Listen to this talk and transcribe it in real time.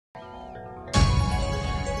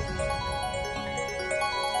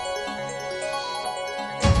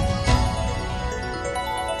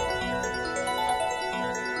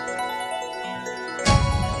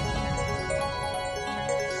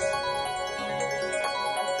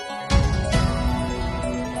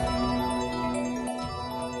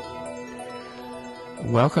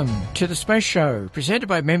Welcome to the Space Show, presented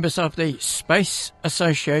by members of the Space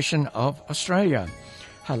Association of Australia.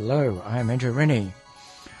 Hello, I am Andrew Rennie.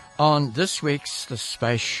 On this week's The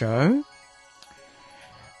Space Show,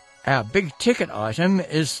 our big ticket item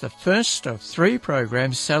is the first of three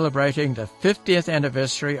programs celebrating the 50th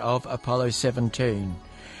anniversary of Apollo 17.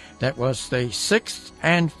 That was the sixth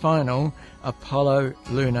and final Apollo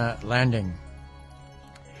lunar landing.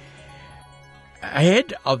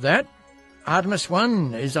 Ahead of that, Artemis I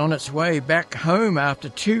is on its way back home after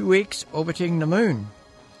 2 weeks orbiting the moon.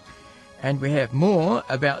 And we have more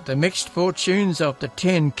about the mixed fortunes of the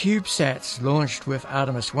 10 CubeSats launched with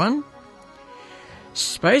Artemis I.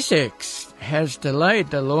 SpaceX has delayed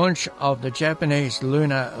the launch of the Japanese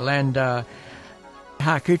lunar lander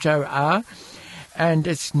Hakuto I, and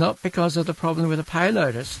it's not because of the problem with the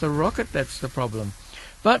payload, it's the rocket that's the problem.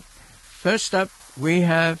 But first up, we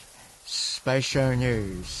have Space Show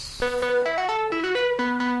News.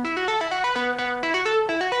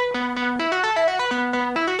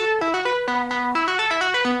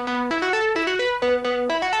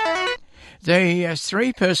 The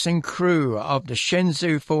three-person crew of the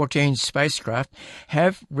Shenzhou 14 spacecraft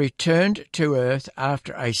have returned to Earth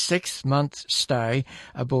after a 6-month stay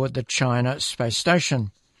aboard the China space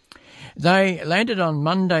station. They landed on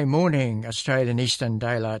Monday morning, Australian Eastern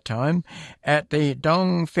Daylight Time, at the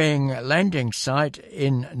Dongfeng landing site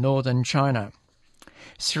in northern China.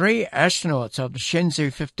 3 astronauts of the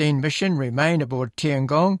Shenzhou 15 mission remain aboard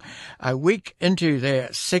Tiangong a week into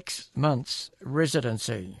their 6 months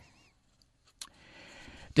residency.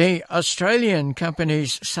 The Australian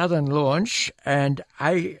companies Southern Launch and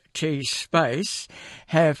ATSpace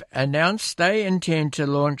have announced they intend to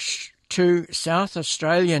launch 2 South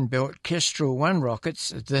Australian-built Kestrel I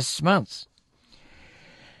rockets this month.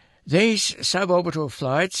 These suborbital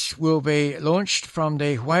flights will be launched from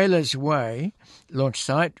the Whalers Way launch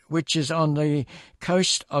site, which is on the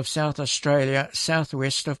coast of South Australia,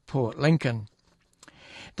 southwest of Port Lincoln.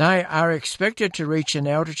 They are expected to reach an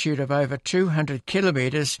altitude of over 200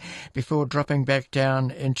 kilometres before dropping back down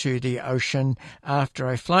into the ocean after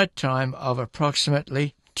a flight time of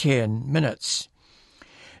approximately 10 minutes.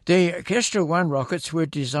 The Kestrel I rockets were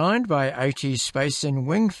designed by ATSpace in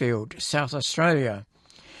Wingfield, South Australia.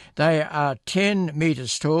 They are 10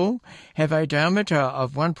 metres tall, have a diameter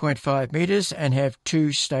of 1.5 metres and have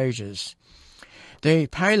 2 stages. The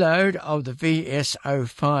payload of the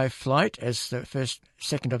VS-05 flight, as the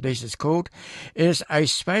second of these is called, is a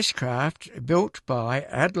spacecraft built by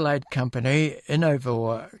Adelaide company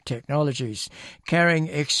Innovor Technologies, carrying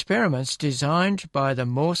experiments designed by the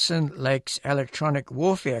Mawson Lakes electronic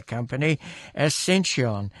warfare company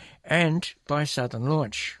Ascension and by Southern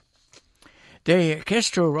Launch. The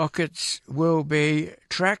Kestrel rockets will be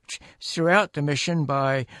tracked throughout the mission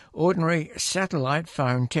by ordinary satellite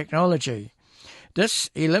phone technology. This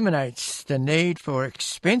eliminates the need for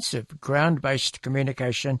expensive ground-based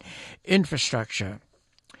communication infrastructure.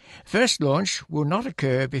 First launch will not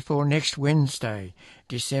occur before next Wednesday,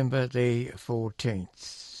 December the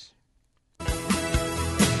 14th.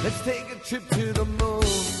 Let's take a trip to the moon.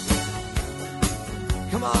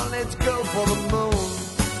 Come on, let's go for the moon.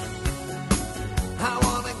 I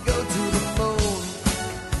want to go to the moon.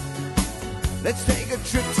 Let's take a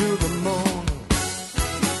trip to the moon.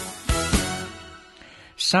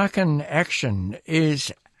 Saken Action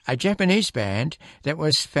is a Japanese band that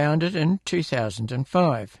was founded in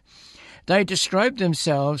 2005. They describe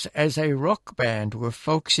themselves as a rock band with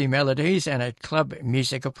folksy melodies and a club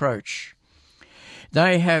music approach.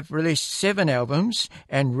 They have released 7 albums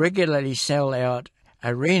and regularly sell out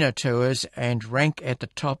arena tours and rank at the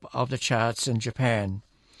top of the charts in Japan.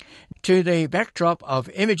 To the backdrop of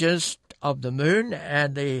images of the moon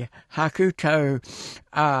and the Hakuto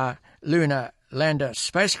lunar lander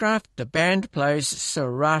spacecraft, the band plays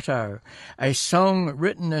Serato, a song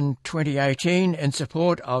written in 2018 in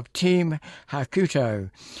support of Team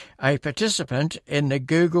Hakuto, a participant in the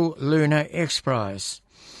Google Lunar X Prize.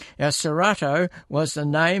 Now, Serato was the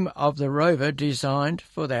name of the rover designed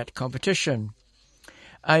for that competition.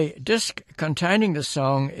 A disc containing the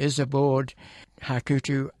song is aboard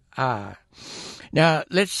Hakuto I. Now,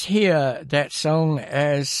 let's hear that song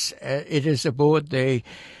as it is aboard the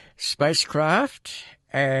spacecraft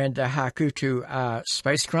and the Hakuto I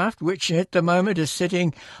spacecraft, which at the moment is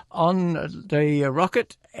sitting on the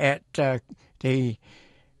rocket at the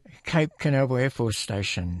Cape Canaveral Air Force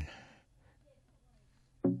Station.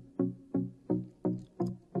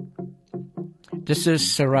 This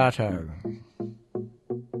is Serato.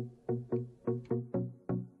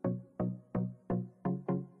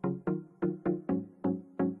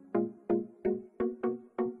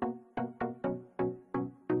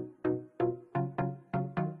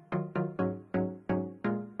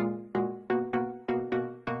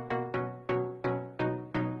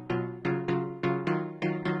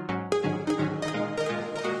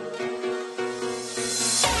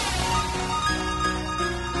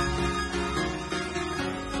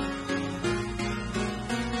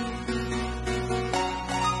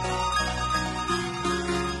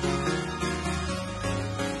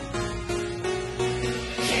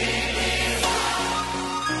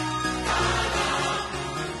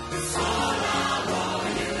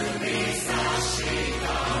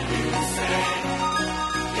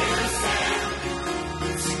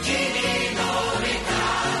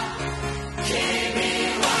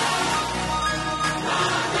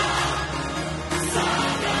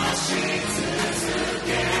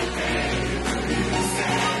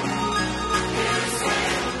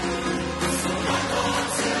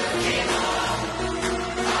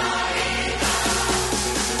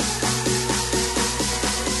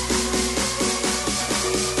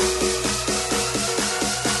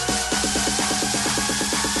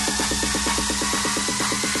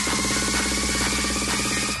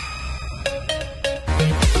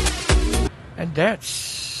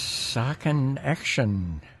 that's Saken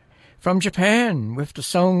Action. From Japan with the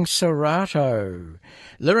song Serato.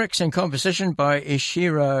 Lyrics and composition by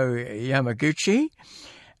Ishiro Yamaguchi.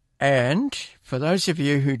 And for those of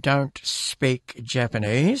you who don't speak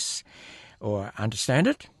Japanese or understand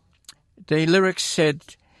it, the lyrics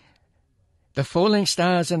said, "The falling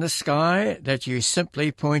stars in the sky that you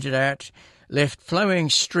simply pointed at left flowing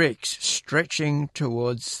streaks stretching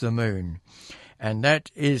towards the moon." And that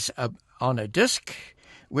is on a disc,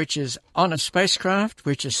 which is on a spacecraft,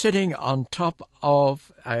 which is sitting on top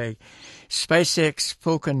of a SpaceX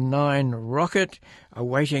Falcon 9 rocket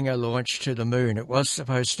awaiting a launch to the moon. It was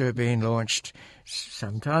supposed to have been launched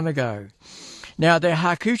some time ago. Now, the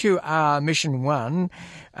Hakuto R Mission 1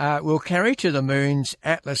 will carry to the moon's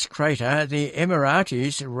Atlas crater the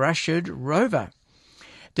Emiratis' Rashid rover.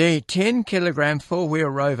 The 10-kilogram four-wheel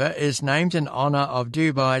rover is named in honour of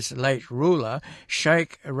Dubai's late ruler,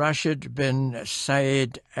 Sheikh Rashid bin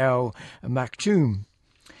Zayed Al Maktoum.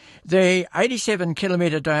 The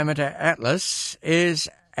 87-kilometre diameter Atlas is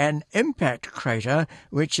an impact crater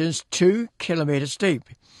which is 2 kilometres deep.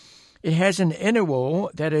 It has an inner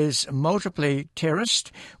wall that is multiply terraced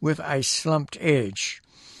with a slumped edge.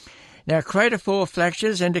 Now, crater floor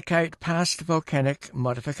fractures indicate past volcanic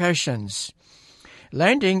modifications.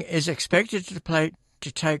 Landing is expected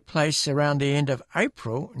to take place around the end of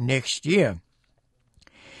April next year.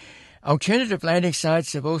 Alternative landing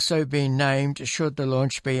sites have also been named should the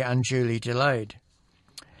launch be unduly delayed.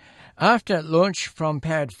 After launch from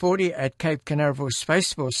Pad 40 at Cape Canaveral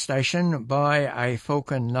Space Force Station by a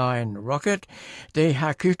Falcon 9 rocket, the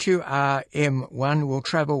Hakuto RM-1 will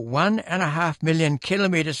travel 1.5 million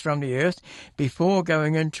kilometres from the Earth before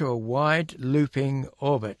going into a wide looping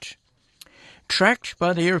orbit. Tracked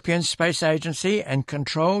by the European Space Agency and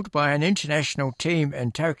controlled by an international team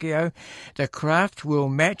in Tokyo, the craft will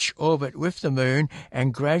match orbit with the moon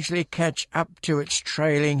and gradually catch up to its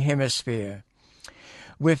trailing hemisphere.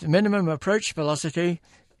 With minimum approach velocity,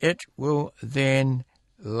 it will then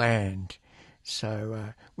land.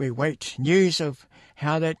 So we wait news of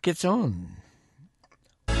how that gets on.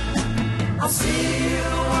 I'll see you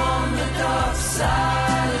on the dark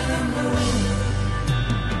side of the moon.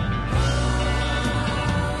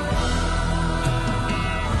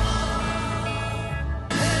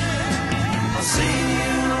 I'll see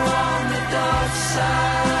you on the dark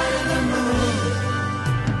side of the moon.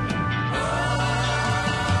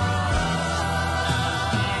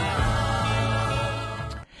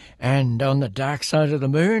 And on the dark side of the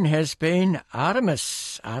moon has been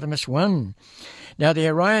Artemis 1. Now, the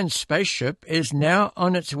Orion spaceship is now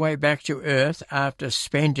on its way back to Earth after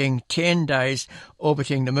spending 10 days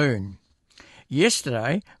orbiting the moon.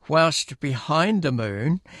 Yesterday, whilst behind the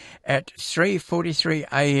moon at 3:43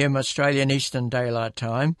 a.m. Australian Eastern Daylight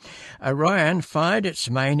Time, Orion fired its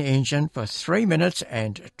main engine for 3 minutes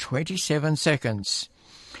and 27 seconds.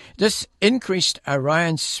 This increased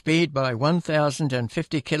Orion's speed by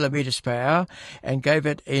 1,050 kilometres per hour and gave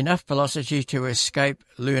it enough velocity to escape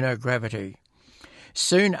lunar gravity.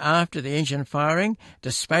 Soon after the engine firing,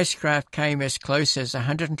 the spacecraft came as close as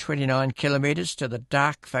 129 kilometres to the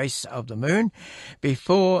dark face of the moon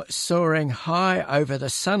before soaring high over the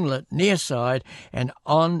sunlit near side and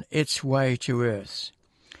on its way to Earth.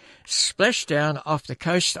 Splashdown off the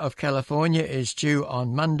coast of California is due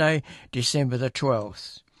on Monday, December the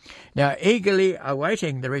 12th. Now, eagerly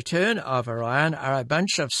awaiting the return of Orion are a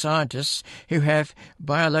bunch of scientists who have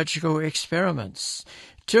biological experiments.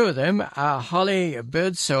 Two of them are Holly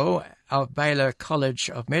Birdsall of Baylor College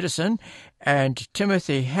of Medicine and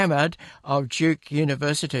Timothy Hamad of Duke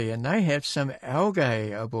University, and they have some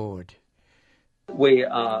algae aboard. We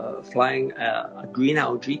are flying a green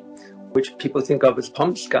algae, which people think of as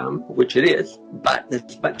pump scum, which it is, but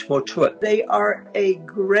there's much more to it. They are a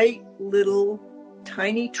great little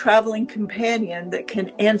tiny traveling companion that can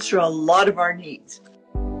answer a lot of our needs.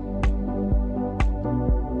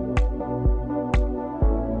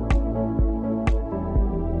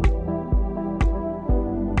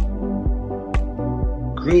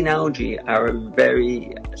 Green algae are a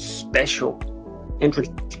very special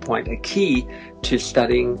entrance point, a key to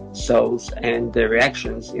studying cells and their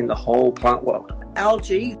reactions in the whole plant world.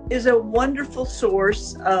 Algae is a wonderful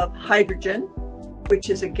source of hydrogen,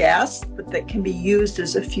 which is a gas, but that can be used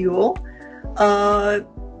as a fuel.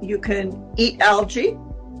 You can eat algae.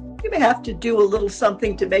 You may have to do a little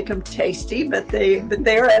something to make them tasty, but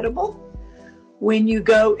they're edible. When you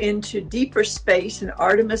go into deeper space, and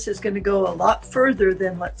Artemis is going to go a lot further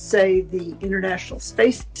than, let's say, the International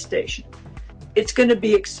Space Station, it's going to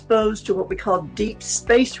be exposed to what we call deep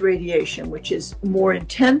space radiation, which is more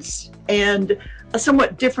intense and a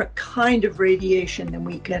somewhat different kind of radiation than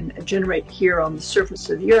we can generate here on the surface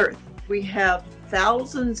of the Earth. We have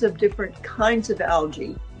thousands of different kinds of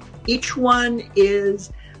algae. Each one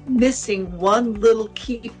is missing one little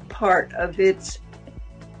key part of its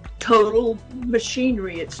total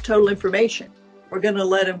machinery, its total information. We're going to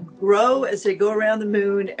let them grow as they go around the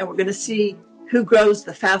moon, and we're going to see who grows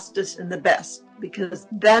the fastest and the best, because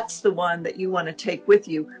that's the one that you want to take with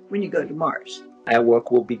you when you go to Mars. Our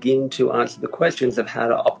work will begin to answer the questions of how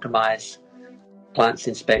to optimize plants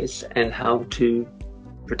in space and how to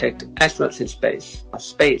protect astronauts in space.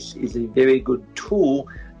 Space is a very good tool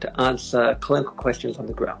to answer clinical questions on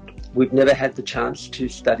the ground. We've never had the chance to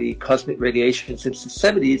study cosmic radiation since the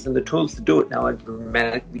 70s, and the tools to do it now are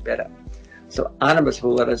dramatically better. So Artemis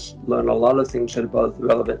will let us learn a lot of things that are both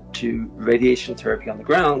relevant to radiation therapy on the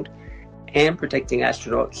ground and protecting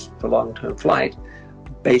astronauts for long-term flight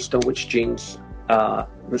based on which genes are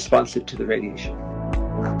responsive to the radiation.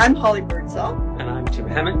 I'm Holly Birdsall. And I'm Tim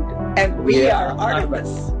Hammond. And we are Artemis.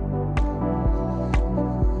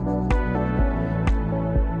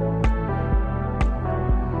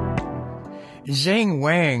 Zheng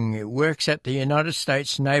Wang works at the United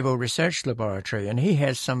States Naval Research Laboratory, and he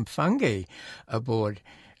has some fungi aboard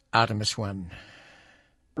Artemis I.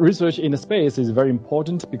 Research in space is very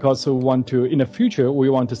important because in the future, we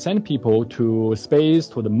want to send people to space,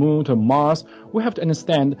 to the moon, to Mars. We have to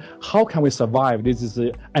understand how can we survive. This is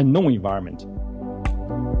an unknown environment.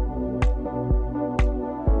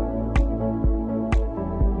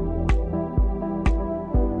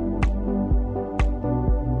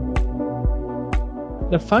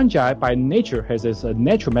 The fungi by nature has its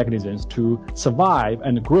natural mechanisms to survive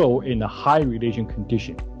and grow in a high radiation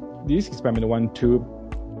condition. This experiment want to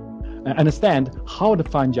understand how the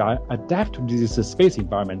fungi adapt to this space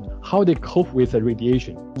environment, how they cope with the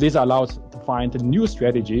radiation. This allows to find a new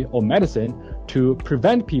strategy or medicine to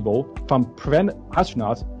prevent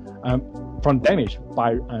astronauts from damage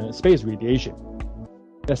by space radiation.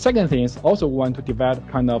 The second thing is also want to develop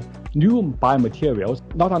kind of new biomaterials,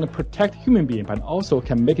 not only protect human beings, but also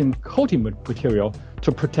can make a coating material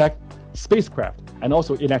to protect spacecraft and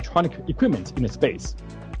also electronic equipment in space.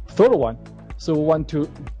 Third one, so we want to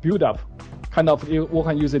build up we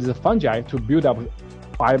can use it as a fungi to build up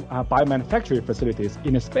biomanufacturing facilities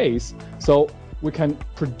in space, so we can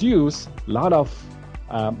produce a lot of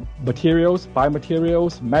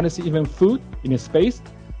biomaterials, medicine, even food in space.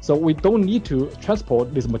 So we don't need to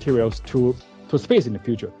transport these materials to space in the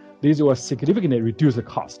future. These will significantly reduce the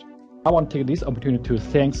cost. I want to take this opportunity to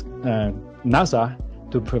thank NASA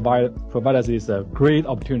to provide us this great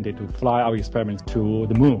opportunity to fly our experiments to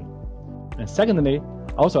the moon. And secondly,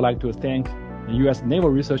 I also like to thank the U.S. Naval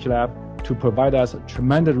Research Lab to provide us a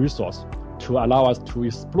tremendous resource to allow us to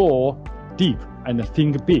explore deep and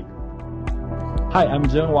think big. Hi, I'm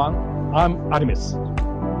Zheng Wang. I'm Artemis.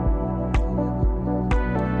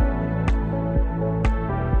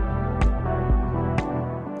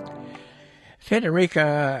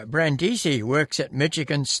 Federica Brandisi works at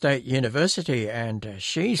Michigan State University, and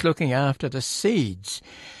she's looking after the seeds.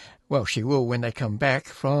 Well, she will when they come back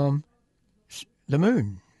from the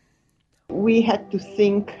moon. We had to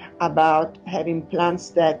think about having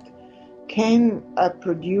plants that can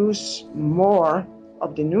produce more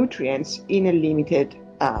of the nutrients in a limited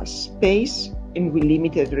space and with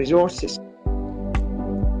limited resources.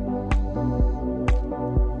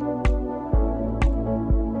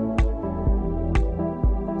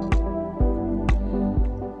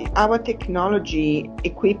 Our technology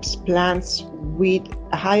equips plants with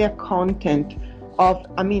a higher content of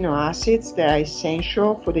amino acids that are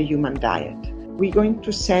essential for the human diet. We're going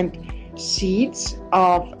to send seeds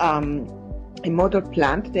of a model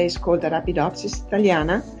plant that is called Arabidopsis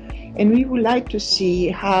thaliana, and we would like to see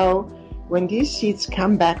how, when these seeds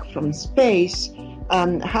come back from space,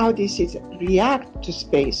 how these seeds react to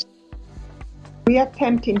space. We are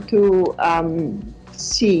attempting to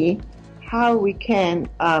see how we can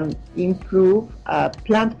improve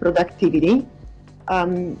plant productivity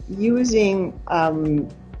using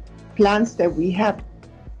plants that we have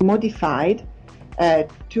modified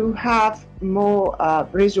to have more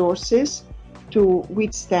resources to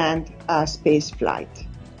withstand space flight.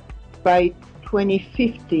 By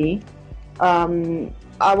 2050,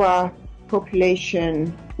 our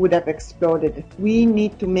population would have exploded. We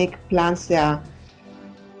need to make plants that are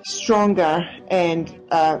stronger and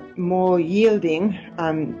more yielding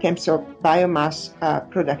in terms of biomass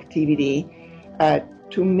productivity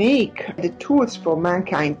to make the tools for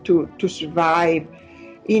mankind to survive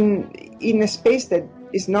in a space that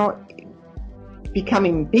is not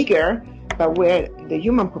becoming bigger, but where the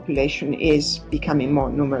human population is becoming more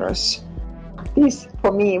numerous. This,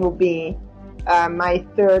 for me, will be my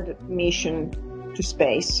third mission to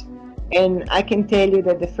space. And I can tell you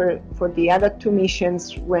that for the other two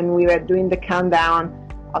missions, when we were doing the countdown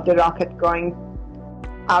of the rocket going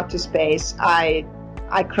out to space, I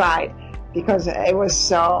cried because it was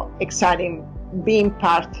so exciting being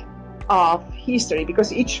part of history,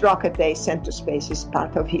 because each rocket they sent to space is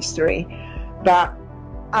part of history. But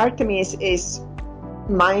Artemis is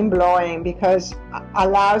mind-blowing because it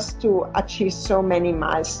allows to achieve so many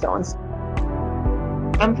milestones.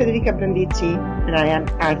 I'm Federica Brandizzi, and I am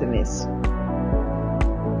Artemis.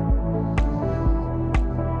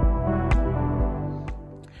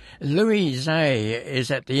 Louis Zay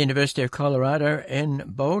is at the University of Colorado in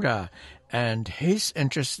Boulder, and his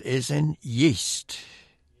interest is in yeast.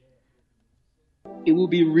 It will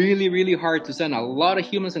be really, really hard to send a lot of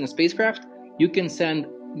humans in a spacecraft. You can send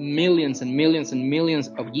millions and millions and millions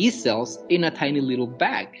of yeast cells in a tiny little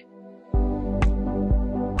bag.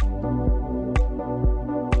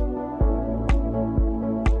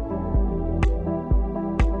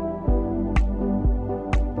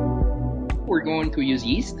 We're going to use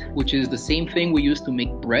yeast, which is the same thing we use to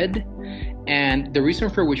make bread. And the reason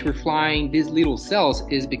for which we're flying these little cells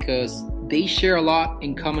is because they share a lot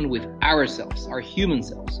in common with our cells, our human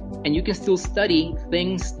cells. And you can still study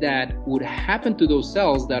things that would happen to those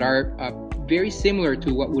cells that are very similar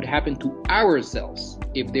to what would happen to our cells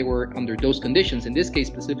if they were under those conditions. In this case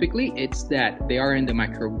specifically, it's that they are in the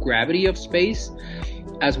microgravity of space,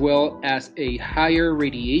 as well as a higher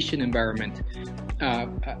radiation environment,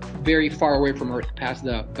 very far away from Earth, past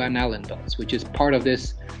the Van Allen belts, which is part of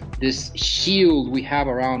this shield we have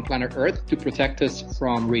around planet Earth to protect us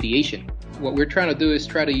from radiation. What we're trying to do is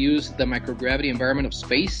try to use the microgravity environment of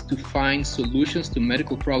space to find solutions to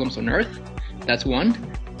medical problems on Earth. That's one.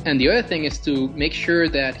 And the other thing is to make sure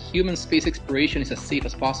that human space exploration is as safe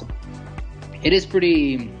as possible. It is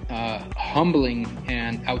pretty humbling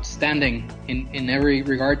and outstanding in every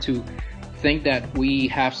regard to think that we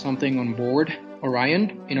have something on board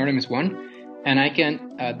Orion in Artemis 1. And I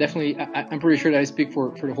can I'm pretty sure that I speak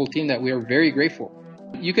for the whole team that we are very grateful.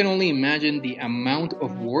 You can only imagine the amount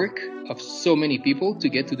of work of so many people to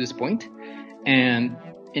get to this point. And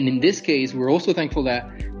in this case, we're also thankful that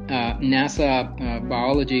NASA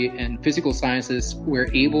biology and physical sciences were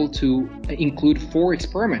able to include 4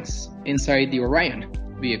 experiments inside the Orion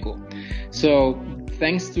vehicle. So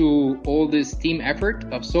thanks to all this team effort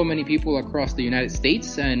of so many people across the United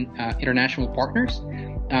States and international partners,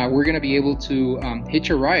 we're going to be able to hitch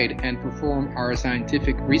a ride and perform our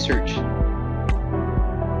scientific research.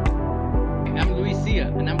 I'm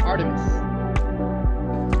Lucia, and I'm Artemis.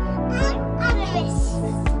 I'm Artemis.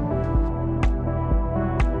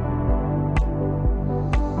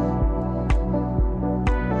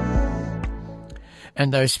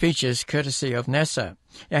 And those features courtesy of NASA.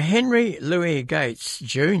 Now, Henry Louis Gates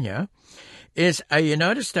Jr. is a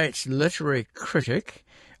United States literary critic,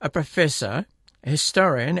 a professor, a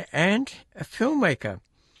historian, and a filmmaker.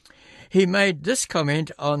 He made this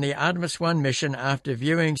comment on the Artemis I mission after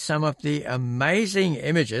viewing some of the amazing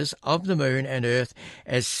images of the Moon and Earth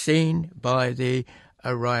as seen by the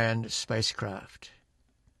Orion spacecraft.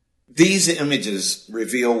 These images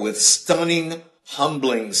reveal with stunning,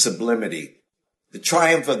 humbling sublimity the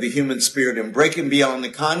triumph of the human spirit in breaking beyond the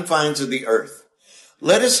confines of the Earth.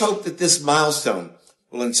 Let us hope that this milestone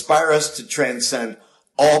will inspire us to transcend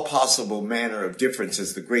all possible manner of difference,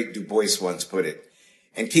 as the great Du Bois once put it,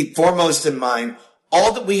 and keep foremost in mind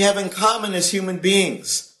all that we have in common as human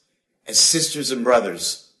beings, as sisters and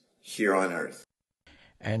brothers here on Earth.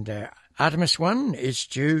 And Artemis I is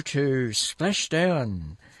due to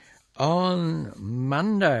splashdown on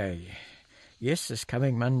Monday. Yes, this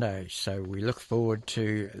coming Monday, so we look forward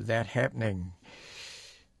to that happening.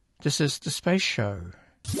 This is The Space Show.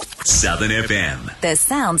 Southern FM. The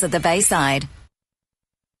sounds of the Bayside.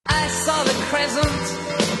 I saw the crescent.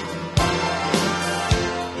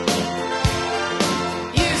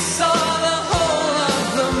 You saw the whole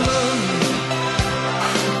of the moon.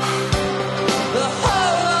 The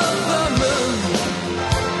whole of the moon.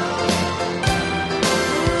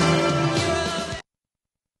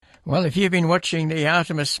 Well, if you've been watching the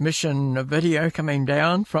Artemis mission video coming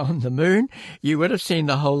down from the moon, you would have seen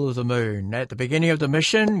the whole of the moon. At the beginning of the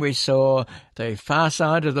mission, we saw the far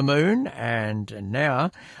side of the moon, and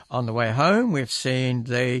now, on the way home, we've seen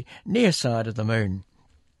the near side of the moon.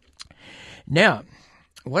 Now,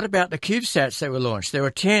 what about the CubeSats that were launched? There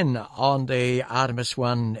were 10 on the Artemis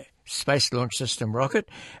I Space Launch System rocket,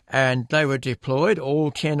 and they were deployed, all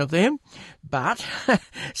 10 of them, but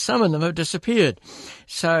some of them have disappeared.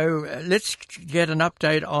 So let's get an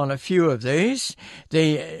update on a few of these.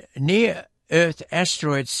 The Near Earth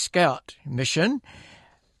Asteroid Scout mission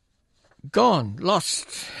gone, lost.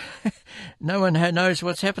 No one knows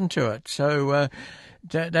what's happened to it. So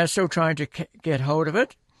they're still trying to get hold of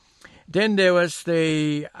it. Then there was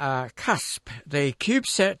the CUSP, the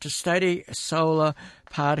CubeSat to study solar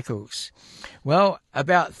particles. Well,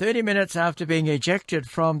 about 30 minutes after being ejected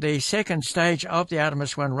from the second stage of the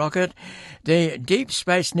Artemis 1 rocket, the Deep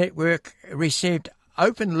Space Network received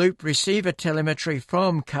open-loop receiver telemetry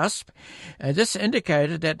from CUSP. This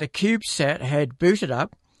indicated that the CubeSat had booted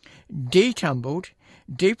up, detumbled,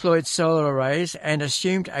 deployed solar arrays, and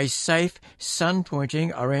assumed a safe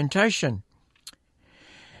sun-pointing orientation.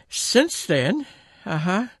 Since then,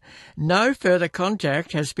 no further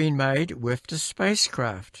contact has been made with the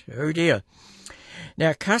spacecraft. Oh dear.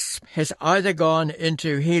 Now, CUSP has either gone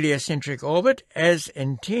into heliocentric orbit as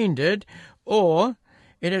intended, or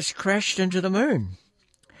it has crashed into the moon.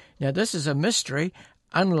 Now, this is a mystery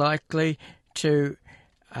unlikely to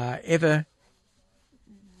we'll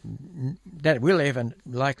ever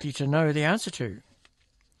likely to know the answer to.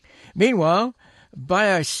 Meanwhile,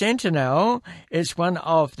 Biosentinel is one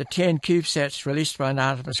of the 10 CubeSats released by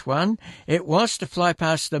Artemis 1. It was to fly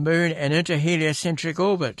past the moon and into heliocentric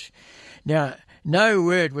orbit. Now, no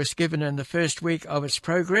word was given in the first week of its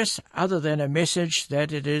progress other than a message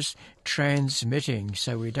that it is transmitting.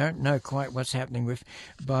 So we don't know quite what's happening with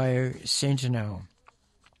Biosentinel.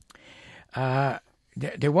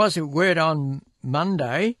 There was a word on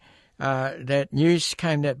Monday that news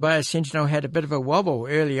came that Biosentinel had a bit of a wobble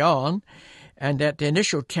early on, and that the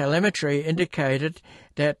initial telemetry indicated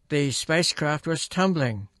that the spacecraft was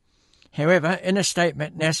tumbling. However, in a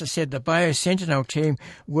statement, NASA said the Biosentinel team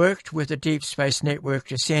worked with the Deep Space Network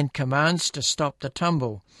to send commands to stop the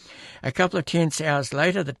tumble. A couple of tense hours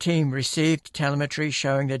later, the team received telemetry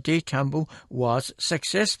showing the detumble was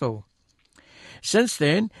successful. Since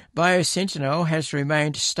then, Biosentinel has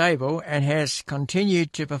remained stable and has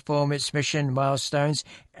continued to perform its mission milestones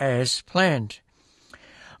as planned.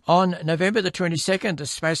 On November the 22nd, the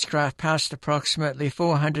spacecraft passed approximately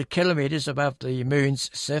 400 kilometres above the moon's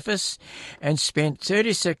surface and spent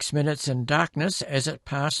 36 minutes in darkness as it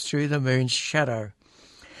passed through the moon's shadow.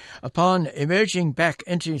 Upon emerging back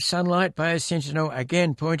into sunlight, Biosentinel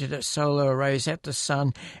again pointed its solar arrays at the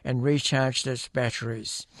sun and recharged its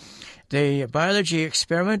batteries. The biology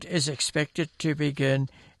experiment is expected to begin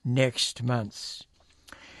next month.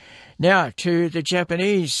 Now to the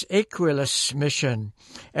Japanese Equilus mission.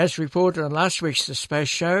 As reported on last week's The Space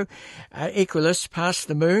Show, Equilus passed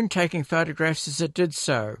the moon, taking photographs as it did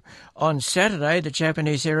so. On Saturday, the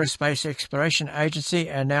Japanese Aerospace Exploration Agency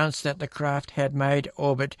announced that the craft had made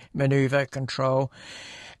orbit maneuver control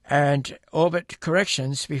and orbit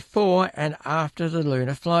corrections before and after the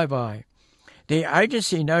lunar flyby. The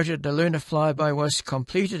agency noted the lunar flyby was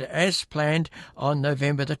completed as planned on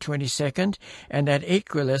November the 22nd, and that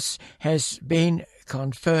Equilus has been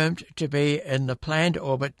confirmed to be in the planned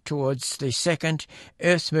orbit towards the second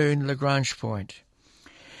Earth-Moon Lagrange point.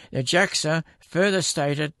 The JAXA further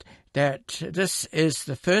stated that this is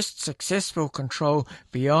the first successful control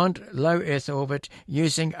beyond low Earth orbit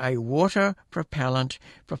using a water propellant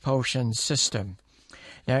propulsion system.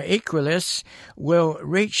 Now, Equilus will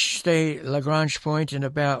reach the Lagrange point in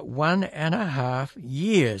about 1.5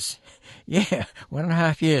 years. Yeah,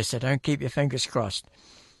 1.5 years, so don't keep your fingers crossed.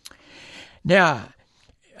 Now,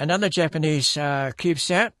 another Japanese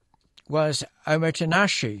CubeSat was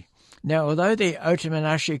Omotenashi. Now, although the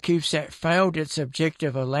Otomenashi CubeSat failed its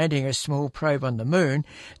objective of landing a small probe on the moon,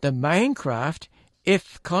 the main craft,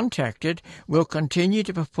 if contacted, will continue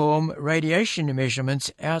to perform radiation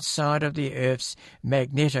measurements outside of the Earth's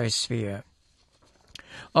magnetosphere.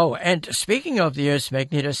 Oh, and speaking of the Earth's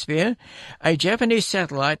magnetosphere, a Japanese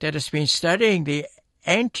satellite that has been studying the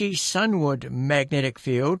anti-sunward magnetic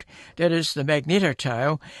field, that is the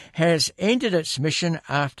magnetotail, has ended its mission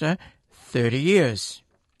after 30 years.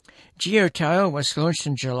 GeoTail was launched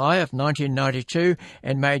in July of 1992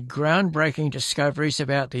 and made groundbreaking discoveries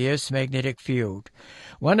about the Earth's magnetic field.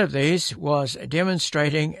 One of these was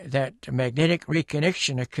demonstrating that magnetic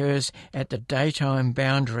reconnection occurs at the daytime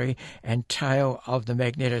boundary and tail of the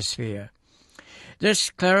magnetosphere. This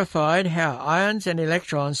clarified how ions and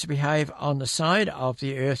electrons behave on the side of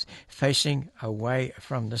the Earth facing away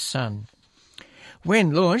from the Sun.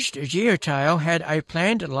 When launched, GeoTail had a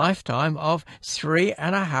planned lifetime of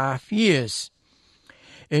 3.5 years.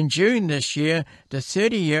 In June this year, the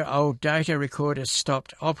 30-year-old data recorder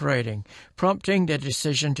stopped operating, prompting the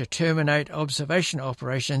decision to terminate observation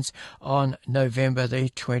operations on November the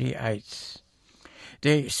 28th.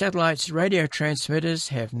 The satellite's radio transmitters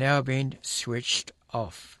have now been switched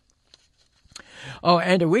off. Oh,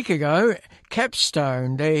 and a week ago,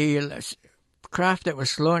 Capstone, the craft that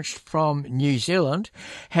was launched from New Zealand,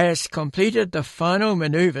 has completed the final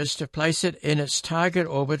manoeuvres to place it in its target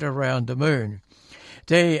orbit around the Moon.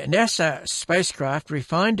 The NASA spacecraft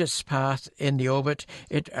refined its path in the orbit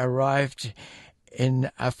it arrived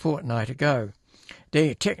in a fortnight ago.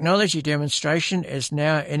 The technology demonstration is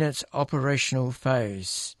now in its operational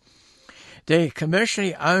phase. The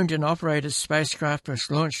commercially owned and operated spacecraft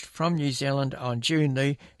was launched from New Zealand on June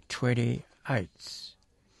the 28th.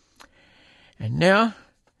 And now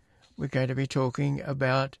we're going to be talking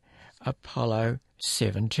about Apollo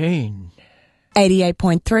 17.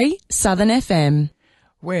 88.3 Southern FM.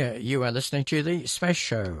 Where you are listening to The Space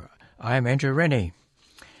Show. I am Andrew Rennie.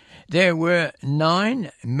 There were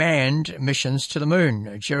 9 manned missions to the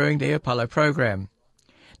Moon during the Apollo program.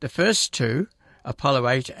 The first 2, Apollo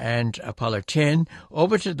 8 and Apollo 10,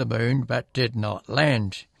 orbited the Moon but did not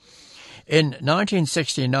land. In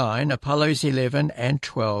 1969, Apollos 11 and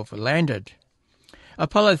 12 landed.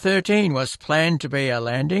 Apollo 13 was planned to be a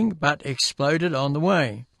landing but exploded on the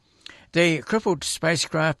way. The crippled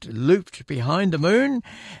spacecraft looped behind the Moon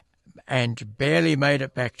and barely made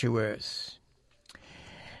it back to Earth.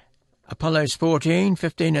 Apollos 14,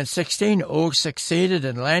 15 and 16 all succeeded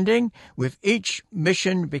in landing, with each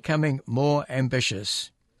mission becoming more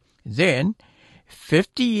ambitious. Then,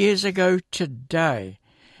 50 years ago today,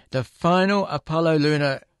 the final Apollo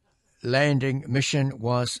lunar landing mission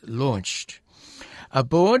was launched.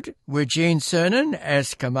 Aboard were Gene Cernan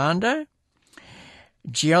as commander,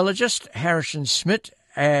 geologist Harrison Schmitt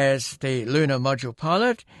as the lunar module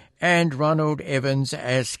pilot, and Ronald Evans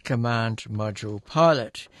as command module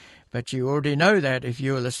pilot. But you already know that if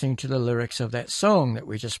you were listening to the lyrics of that song that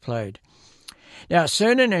we just played. Now,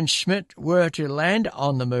 Cernan and Schmitt were to land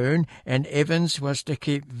on the Moon, and Evans was to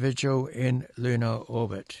keep vigil in lunar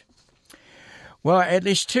orbit. Well, at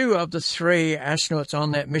least 2 of the 3 astronauts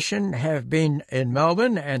on that mission have been in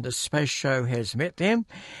Melbourne, and the Space Show has met them.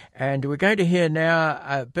 And we're going to hear now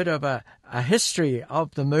a bit of a history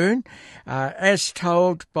of the Moon, as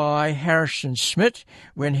told by Harrison Schmitt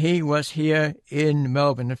when he was here in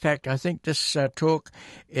Melbourne. In fact, I think this talk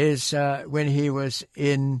is when he was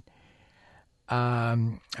in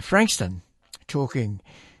Frankston talking.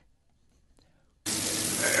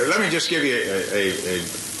 Let me just give you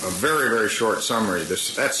a very, very short summary.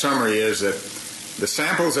 That summary is that the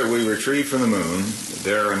samples that we retrieved from the Moon,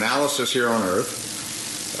 their analysis here on Earth,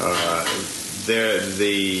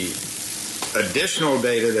 the additional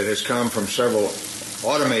data that has come from several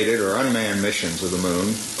automated or unmanned missions of the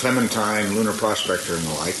Moon, Clementine, Lunar Prospector, and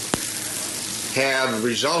the like, have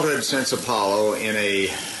resulted since Apollo in a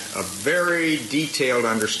very detailed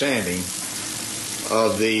understanding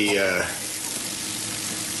of the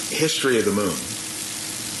history of the Moon.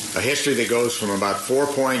 A history that goes from about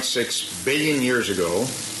 4.6 billion years ago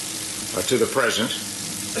to the present,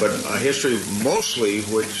 but a history mostly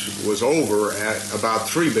which was over at about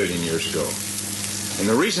 3 billion years ago. And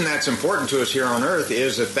the reason that's important to us here on Earth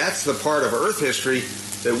is that that's the part of Earth history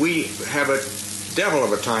that we have a devil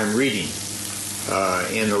of a time reading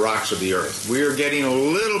in the rocks of the Earth. We are getting a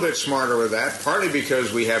little bit smarter with that, partly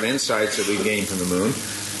because we have insights that we've gained from the Moon,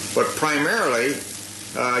 but primarily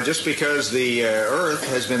just because the Earth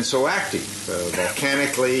has been so active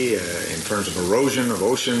volcanically, in terms of erosion of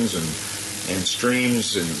oceans and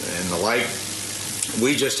streams and the like.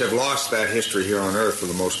 We just have lost that history here on Earth for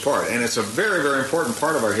the most part. And it's a very, very important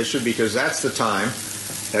part of our history because that's the time,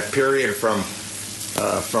 that period from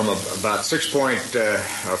about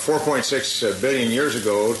 4.6 billion years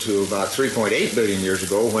ago to about 3.8 billion years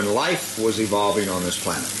ago when life was evolving on this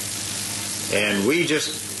planet. And we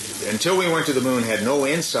just, until we went to the Moon, had no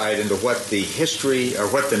insight into what the history or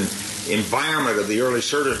what the environment of the early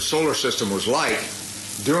solar system was like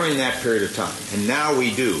during that period of time. And now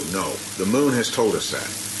we do know. The Moon has told us that.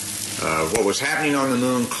 What was happening on the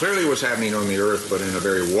Moon clearly was happening on the Earth, but in a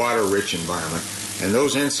very water-rich environment. And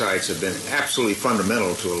those insights have been absolutely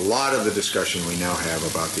fundamental to a lot of the discussion we now have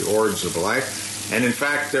about the origins of life. And in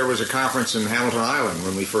fact, there was a conference in Hamilton Island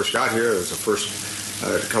when we first got here. It was the first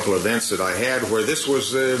couple of events that I had where this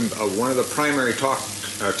was one of the primary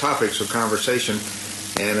topics of conversation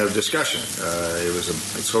and of discussion. It was a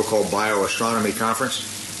so-called bioastronomy conference,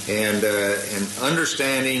 and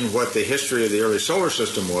understanding what the history of the early solar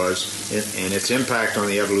system was and its impact on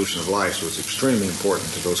the evolution of life was extremely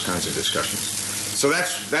important to those kinds of discussions. So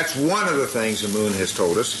that's one of the things the Moon has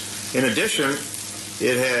told us. In addition,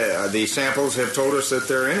 the samples have told us that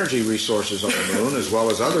there are energy resources on the Moon as well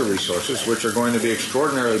as other resources which are going to be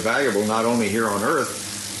extraordinarily valuable not only here on Earth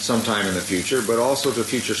sometime in the future, but also to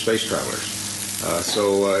future space travelers.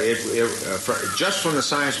 Just from the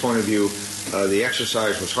science point of view, the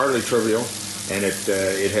exercise was hardly trivial, and it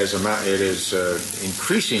is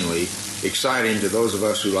increasingly exciting to those of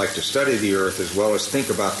us who like to study the Earth as well as think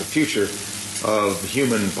about the future of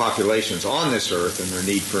human populations on this Earth and their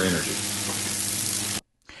need for energy.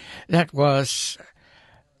 That was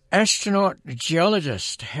astronaut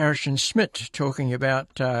geologist Harrison Schmidt talking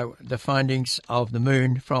about the findings of the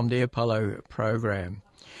moon from the Apollo program.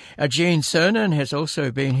 Gene Cernan has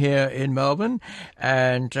also been here in Melbourne,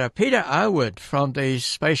 and Peter Arwood from the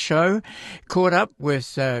Space Show caught up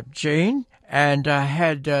with Gene and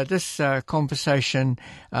had this conversation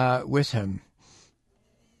with him.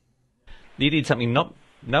 You did something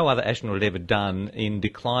no other astronaut had ever done in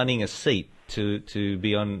declining a seat to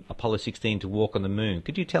be on Apollo 16 to walk on the moon.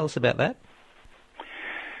 Could you tell us about that?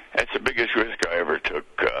 That's the biggest risk I ever took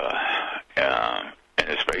in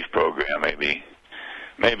a space program, maybe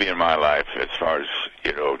in my life, as far as,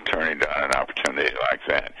 turning down an opportunity like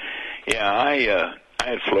that. Yeah, I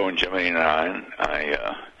had flown Gemini 9.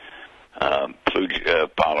 I flew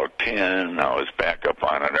Apollo 10. I was back up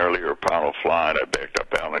on an earlier Apollo flight. I backed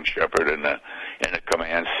up Alan Shepard in the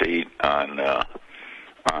command seat on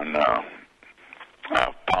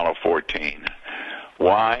Apollo 14.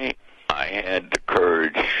 Why I had the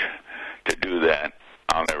courage to do that,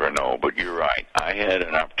 I'll never know. But you're right. I had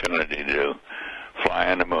an opportunity to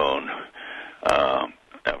fly on the moon.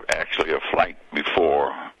 Actually, a flight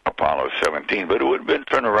before Apollo 17, but it would have been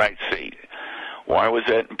from the right seat. Why was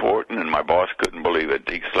that important? And my boss couldn't believe it.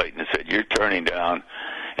 Deke Slayton said, "You're turning down,"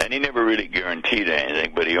 and he never really guaranteed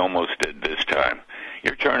anything, but he almost did this time.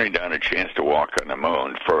 You're turning down a chance to walk on the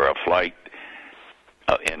moon for a flight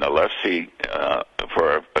in the left seat,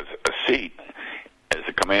 for a seat as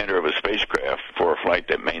a commander of a spacecraft for a flight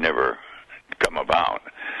that may never come about.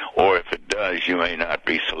 Or if it does, you may not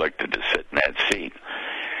be selected to sit in that seat.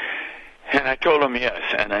 And I told him yes,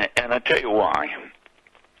 and I tell you why.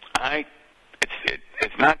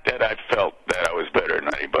 It's not that I felt that I was better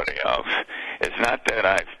than anybody else. It's not that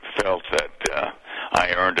I felt that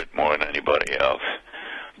I earned it more than anybody else.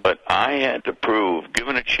 But I had to prove,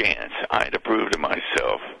 given a chance, I had to prove to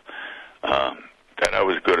myself that I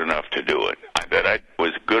was good enough to do it. That I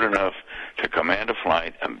was good enough to command a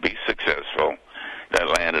flight and be successful that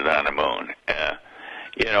landed on the moon.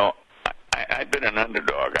 I'd been an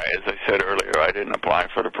underdog. As I said earlier, I didn't apply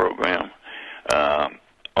for the program.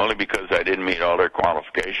 Only because I didn't meet all their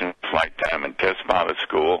qualifications, flight time and test pilot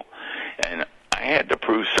school, and I had to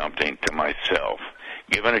prove something to myself.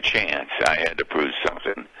 Given a chance, I had to prove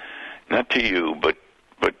something, not to you, but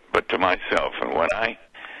to myself. And when I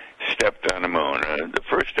stepped on the moon, the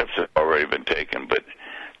first steps had already been taken, but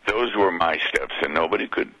those were my steps, and nobody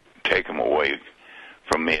could take them away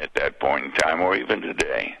from me at that point in time, or even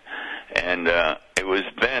today. And it was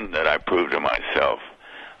then that I proved to myself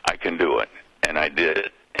I can do it, and I did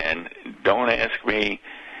it. And don't ask me.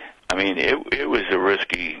 I mean, it was a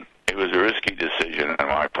risky decision on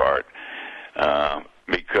my part,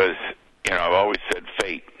 because I've always said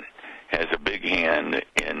fate has a big hand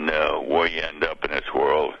in where you end up in this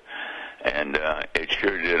world, and it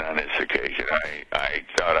sure did on this occasion. I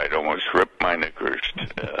thought I'd almost rip my knickers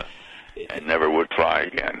and never would fly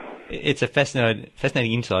again. It's a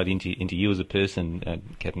fascinating insight into you as a person,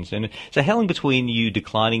 Captain Cernan. So how long between you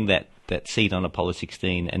declining that seat on Apollo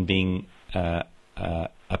 16 and being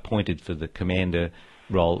appointed for the commander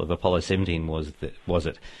role of Apollo 17 was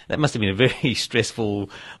it? That must have been a very stressful,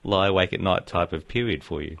 lie awake at night type of period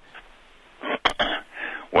for you.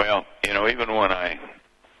 Well, even when I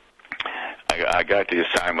got the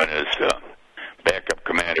assignment as backup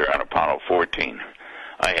commander on Apollo 14,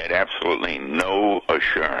 I had absolutely no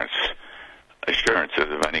assurances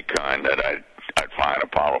of any kind that I'd fly an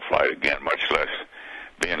Apollo flight again, much less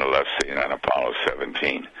be in the left seat on Apollo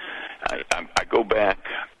 17. I go back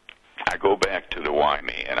to the why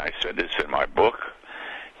me, and I said this in my book,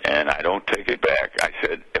 and I don't take it back. I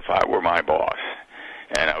said, if I were my boss,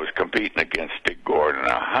 and I was competing against Dick Gordon,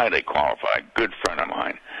 a highly qualified, good friend of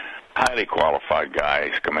mine, highly qualified guy,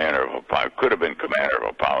 he's commander of Apollo, could have been commander of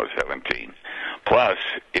Apollo 17. Plus,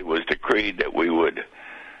 it was decreed that we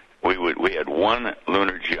had one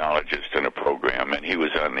lunar geologist in the program, and he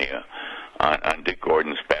was on the on Dick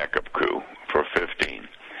Gordon's backup crew for 15,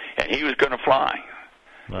 and he was going to fly.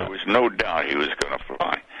 Wow. There was no doubt he was going to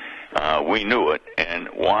fly. We knew it, and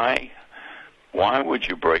why would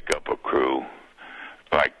you break up a crew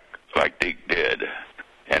like Dick did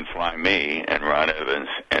and fly me and Ron Evans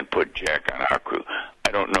and put Jack on our crew?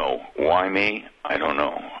 I don't know. Why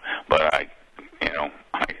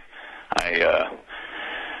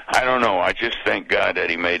I don't know. I just thank God that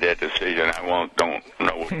he made that decision. Don't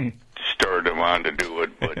know what stirred him on to do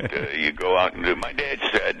it, but you go out and do. My dad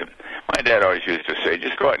always used to say,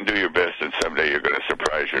 just go out and do your best, and someday you're going to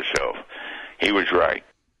surprise yourself. He was right.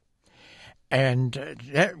 And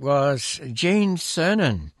that was Gene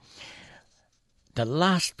Cernan, the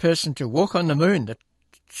last person to walk on the moon, the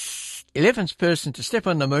 11th person to step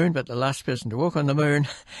on the moon, but the last person to walk on the moon,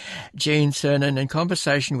 Gene Cernan, in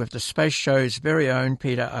conversation with the Space Show's very own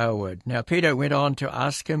Peter Aylward. Now, Peter went on to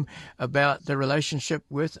ask him about the relationship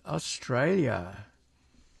with Australia.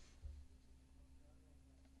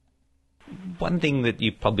 One thing that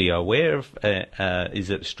you probably are aware of is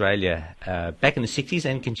that Australia, back in the 60s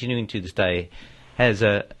and continuing to this day, has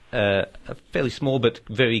a fairly small but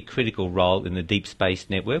very critical role in the Deep Space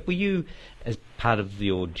Network. Were you, as part of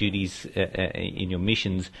your duties in your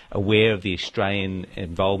missions, aware of the Australian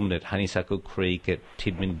involvement at Honeysuckle Creek, at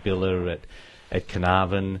Tidman-Billa, at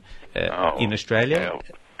Carnarvon in Australia?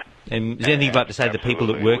 And is there anything you'd like to say to the people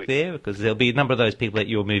that work there? Because there'll be a number of those people at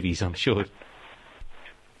your movies, I'm sure.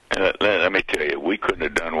 Let me tell you, we couldn't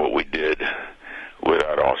have done what we did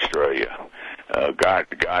without Australia. God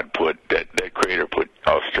put that Creator put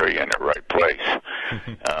Australia in the right place,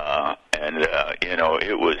 and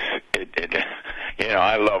it was.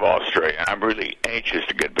 I love Australia. I'm really anxious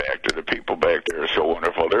to get back to the people back there. Are so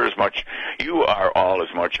wonderful. You are all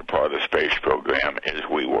as much a part of the space program as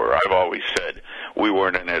we were. I've always said we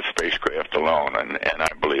weren't in that spacecraft alone, and I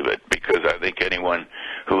believe it, because I think anyone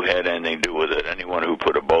who had anything to do with it, anyone who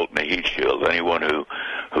put a bolt in the heat shield, anyone who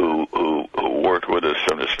worked with us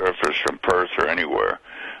from the surface, from Perth or anywhere,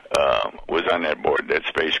 was on that board, that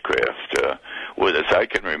spacecraft with us. I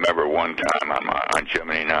can remember one time on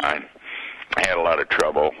Gemini 9, I had a lot of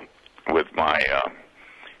trouble with my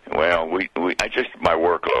my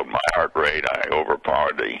workload, my heart rate. I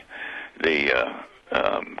overpowered the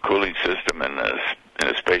cooling system in the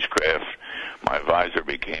spacecraft. My visor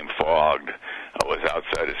became fogged. I was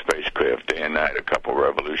outside the spacecraft day and night, a couple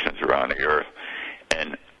revolutions around the Earth.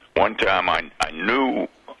 And one time I knew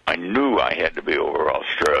I had to be over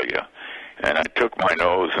Australia, and I took my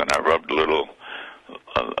nose and I rubbed a little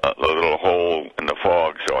hole in the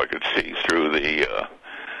fog so I could see through the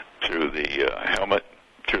helmet,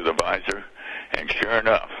 through the visor, and sure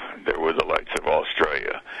enough, there were the lights of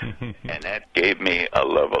Australia. And that gave me a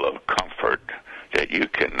level of comfort that you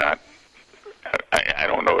cannot. I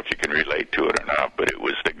don't know if you can relate to it or not, but it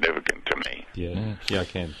was significant to me. Yeah, I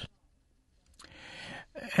can.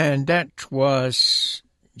 And that was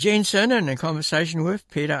Gene Cernan in conversation with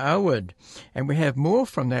Peter Aylward. And we have more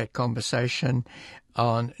from that conversation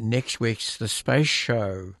on next week's The Space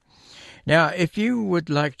Show. Now, if you would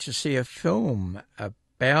like to see a film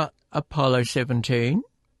about Apollo 17,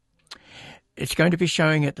 it's going to be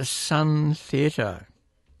showing at the Sun Theatre.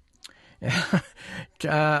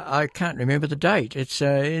 I can't remember the date. It's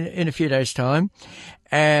in a few days' time,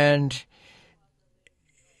 and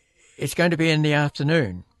it's going to be in the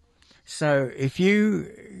afternoon. So if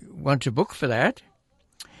you want to book for that,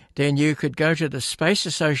 then you could go to the Space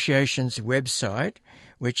Association's website,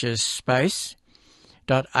 which is space.asn.au.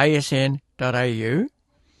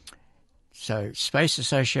 So Space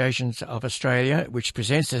Associations of Australia, which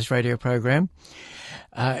presents this radio program,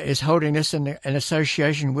 is holding this in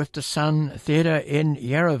association with the Sun Theatre in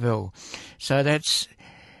Yarraville. So that's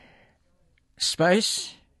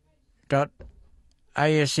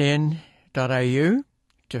space.asn.au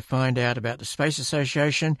to find out about the Space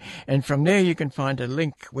Association. And from there you can find a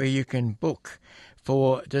link where you can book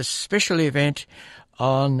for this special event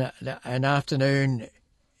on an afternoon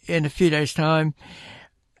in a few days' time.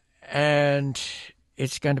 And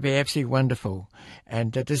it's going to be absolutely wonderful.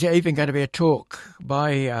 And there's even going to be a talk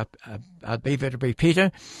by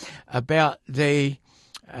Peter about the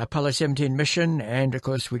Apollo 17 mission, and of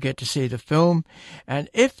course we get to see the film. And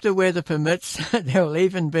if the weather permits, there will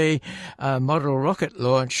even be a model rocket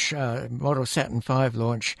launch, model Saturn V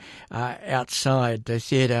launch outside the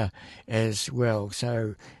theatre as well.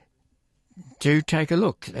 So do take a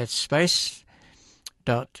look. That's space.asn.au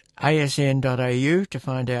to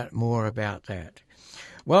find out more about that.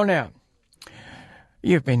 Well, now,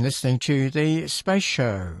 you've been listening to The Space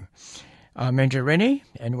Show. I'm Andrew Rennie,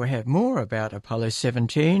 and we'll have more about Apollo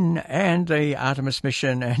 17 and the Artemis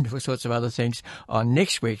mission and all sorts of other things on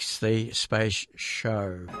next week's The Space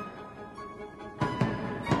Show.